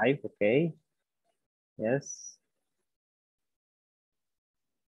 5. Ok. Yes.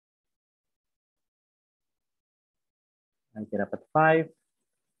 I get up at 5.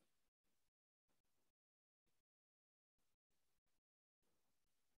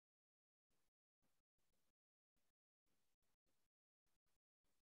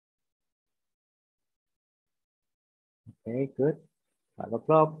 Okay, good. 5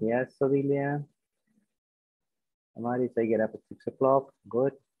 o'clock. Yes, Odilia. Amaris, I get up at 6 o'clock.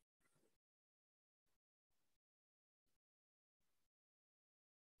 Good.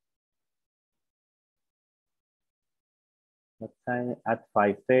 What time? At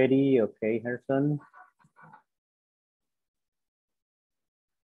 5:30. Okay, Harrison.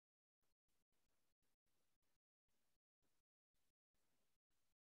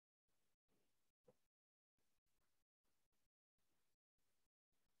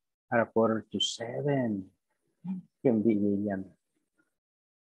 At a 6:45. Qué envidia.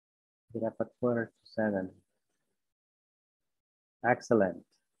 Get up at 6:45. Excellent.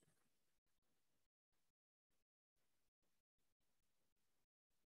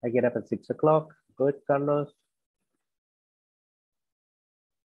 I get up at 6 o'clock. Good, Carlos.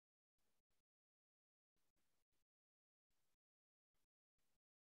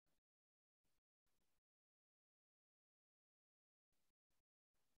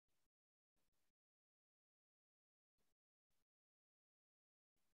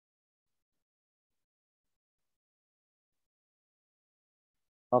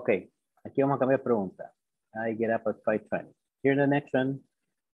 Ok, aquí vamos a cambiar pregunta. I get up at 5:20. Here's the next one.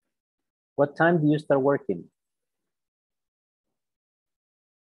 What time do you start working?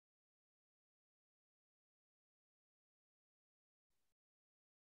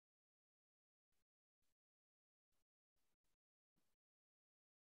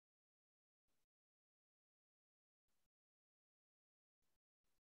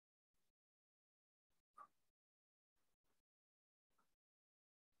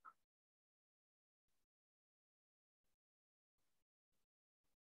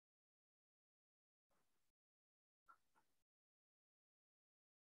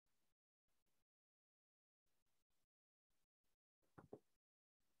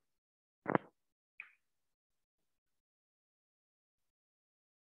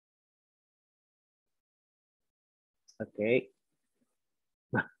 Okay.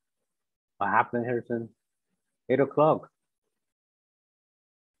 What happened, Harrison? 8 o'clock.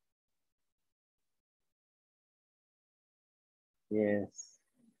 Yes.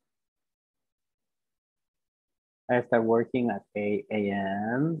 I start working at 8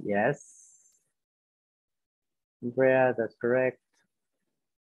 a.m. Yes. Andrea, that's correct.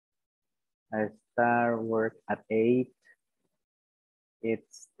 I start work at 8.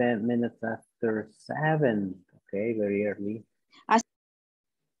 It's 10 minutes after 7. Okay, very early.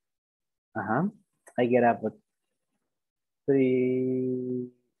 I get up at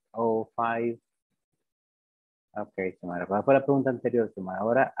 3:05. Ok, Xiomara. Fue la pregunta anterior, Xiomara.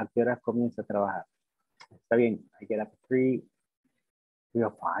 Ahora, ¿a qué hora comienza a trabajar? Está bien. I get up at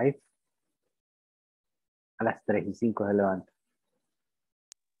 3:05. A las 3:05 se levanta.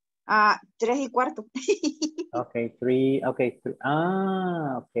 3:15. Ok, 3. Ok.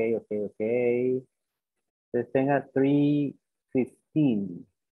 Ok. Entonces tenga 3:15.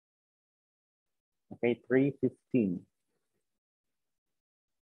 Ok, 3:15.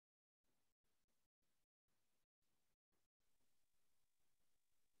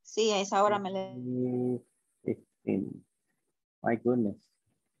 Sí, a esa hora me le... 3:15. My goodness.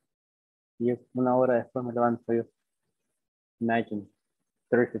 Y una hora después me levanto yo. Imagine.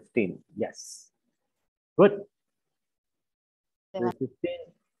 3:15. Yes. Good.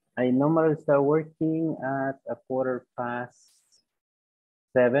 3:15. I normally start working at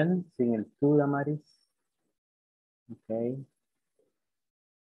 7:15. Sin el tú, Damaris. Okay.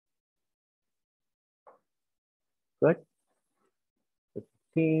 Good.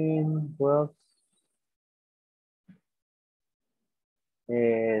 15, 12.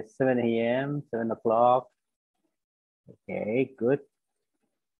 7 a.m., 7 o'clock. Okay, good.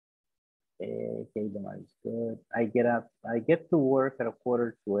 Okay, Damaris, good. I get to work at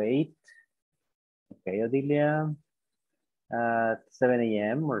 7:45. Okay, Odilia. At 7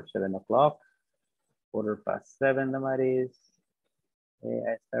 a.m. or 7 o'clock. 7:15, Damaris.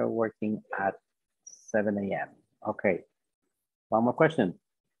 I start working at 7 a.m. Okay. One more question.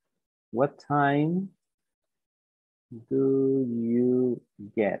 What time do you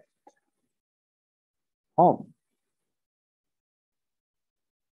get home?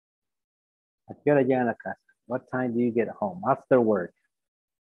 ¿A qué hora llegan a casa? What time do you get home after work?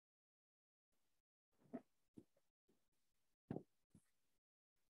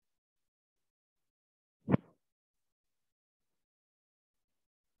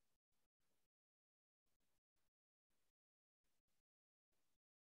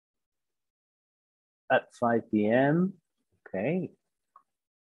 At 5 p.m. Okay.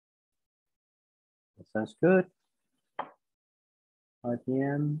 That sounds good. 5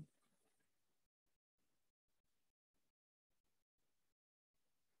 p.m.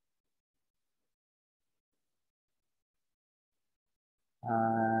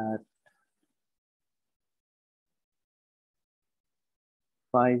 At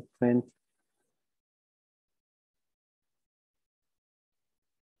 5:20.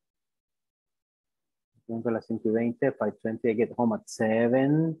 Tengo las 5:20, 5:20. I get home at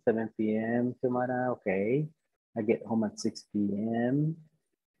 7 p.m. Tomorrow. Okay. I get home at 6 p.m.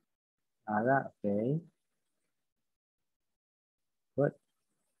 Nada. Okay. Good.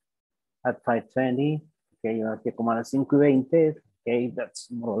 At 5:20. Okay, yo aquí como a las 5:20. Okay, that's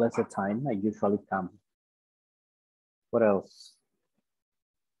more or less the time I usually come. What else?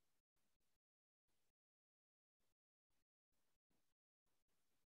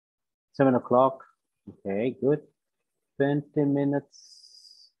 Seven o'clock. Okay, good. 20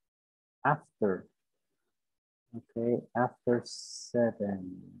 minutes after. Okay, after 7.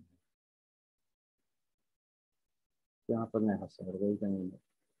 ¿Qué vamos a poner, José? Wait a minute.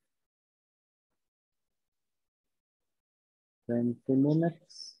 20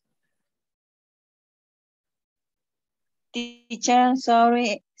 minutes. Teacher,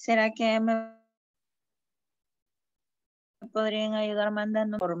 sorry, ¿será que me podrían ayudar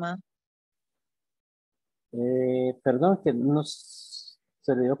mandando forma? Perdón que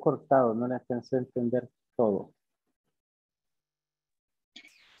se le dio cortado, no le alcancé a entender todo.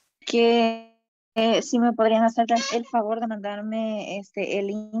 Que si me podrían hacer el favor de mandarme el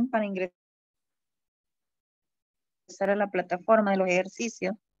link para ingresar a la plataforma de los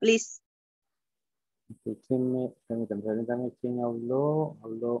ejercicios, please. Permítame, ¿quién habló?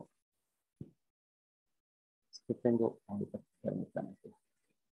 Es que tengo, ahorita, permítame.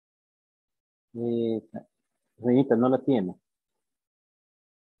 Reñita, no la tiene.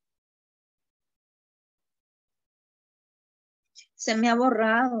 Se me ha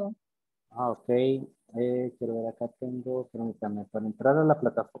borrado. Ok. Quiero ver, acá tengo, permítame, para entrar a la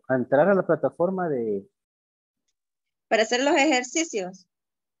plataforma, de... Para hacer los ejercicios.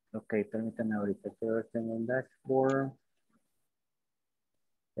 Ok, permítame ahorita, quiero ver, tengo un dashboard.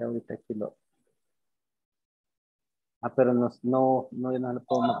 Y ahorita aquí Pero yo no lo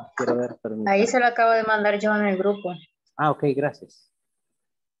puedo, quiero ver, permítame. Ahí se lo acabo de mandar yo en el grupo. Ok, gracias.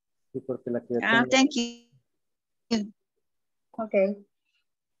 Sí, porque la que yo tengo, Thank you. Ok.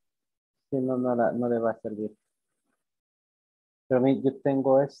 sí, no le va a servir. Pero a mí, yo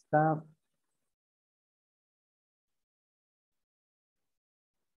tengo esta.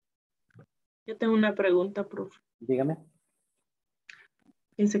 Yo tengo una pregunta, profe. Dígame.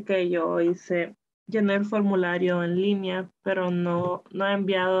 Dice que yo llené el formulario en línea, pero no he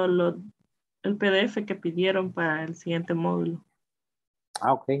enviado el PDF que pidieron para el siguiente módulo.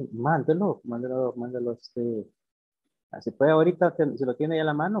 Ok, mándelo. Si puede ahorita, si lo tiene ya a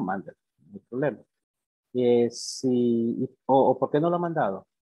la mano, mándelo. No hay problema. O ¿por qué no lo ha mandado?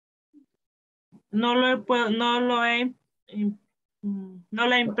 No lo he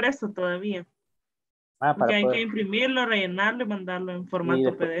impreso todavía. Porque hay que imprimirlo, rellenarlo y mandarlo en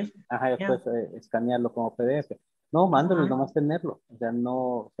formato PDF. Ajá, después escanearlo como PDF. No, mándalo y nomás tenerlo.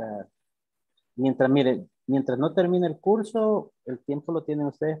 Mientras no termine el curso, el tiempo lo tienen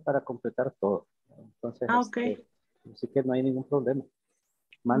ustedes para completar todo. Entonces, ok. Así que no hay ningún problema.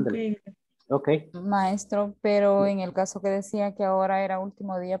 Mándelo. Ok. Maestro, pero en el caso que decía que ahora era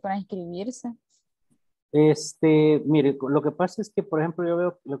último día para inscribirse. Mire, lo que pasa es que, por ejemplo, yo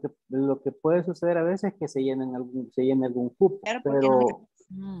veo lo que puede suceder a veces es que se llene algún cupo,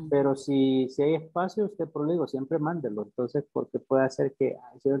 pero si hay espacio, usted, por lo digo, siempre mándelo. Entonces, porque puede hacer que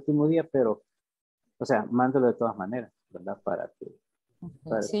sea el último día, pero, o sea, mándelo de todas maneras, ¿verdad?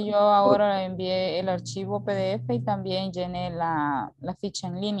 Sí, yo ahora envié el archivo PDF y también llené la ficha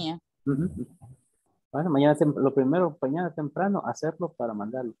en línea. Bueno, mañana temprano, hacerlo para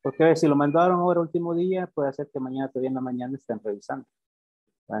mandarlo. Porque si lo mandaron ahora último día, puede ser que mañana, todavía en la mañana, estén revisando.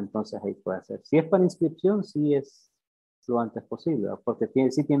 Entonces ahí puede ser. Si es para inscripción, sí es lo antes posible, ¿verdad? Porque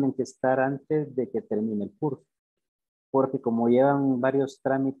sí tienen que estar antes de que termine el curso. Porque como llevan varios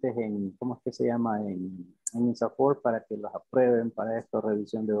trámites ¿cómo es que se llama? En INSAFORP para que los aprueben, para esto,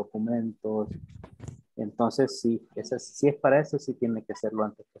 revisión de documentos. Entonces sí, si es para eso, sí tiene que ser lo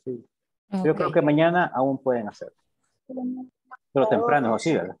antes posible. Yo creo que mañana aún pueden hacerlo. Pero temprano,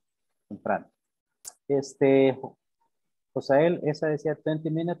 sí, ¿verdad? Temprano. Josael, esa decía 20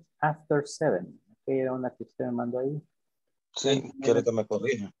 minutes after 7. ¿Qué era una que usted me mandó ahí? Sí, quiero que me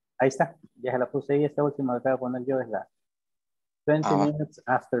corrija. Ahí está, ya se la puse ahí. Esta última que acabo de poner yo es la 20 minutes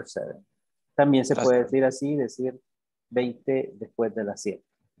after 7. También se puede decir así, decir 20 después de las 7.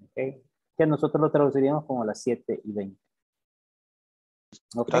 ¿Okay? Que nosotros lo traduciríamos como las 7:20.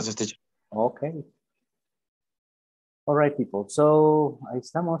 Okay. Gracias, teacher. Ok. All right, people. So, ahí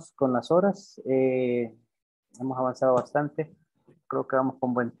estamos con las horas. Hemos avanzado bastante. Creo que vamos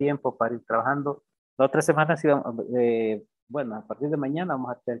con buen tiempo para ir trabajando. La otra semana, bueno, a partir de mañana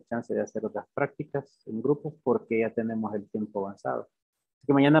vamos a tener chance de hacer otras prácticas en grupos porque ya tenemos el tiempo avanzado. Así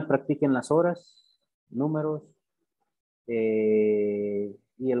que mañana practiquen las horas, números y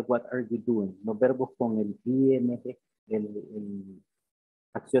el what are you doing. Los verbos con el ing,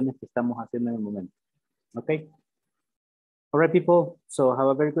 acciones que estamos haciendo en el momento. Ok. All right, people. So have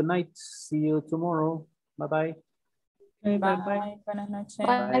a very good night. See you tomorrow. Bye-bye. Bye. Buenas noches.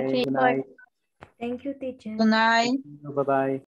 Bye. Good night. Thank you, teacher. Good night. Bye-bye.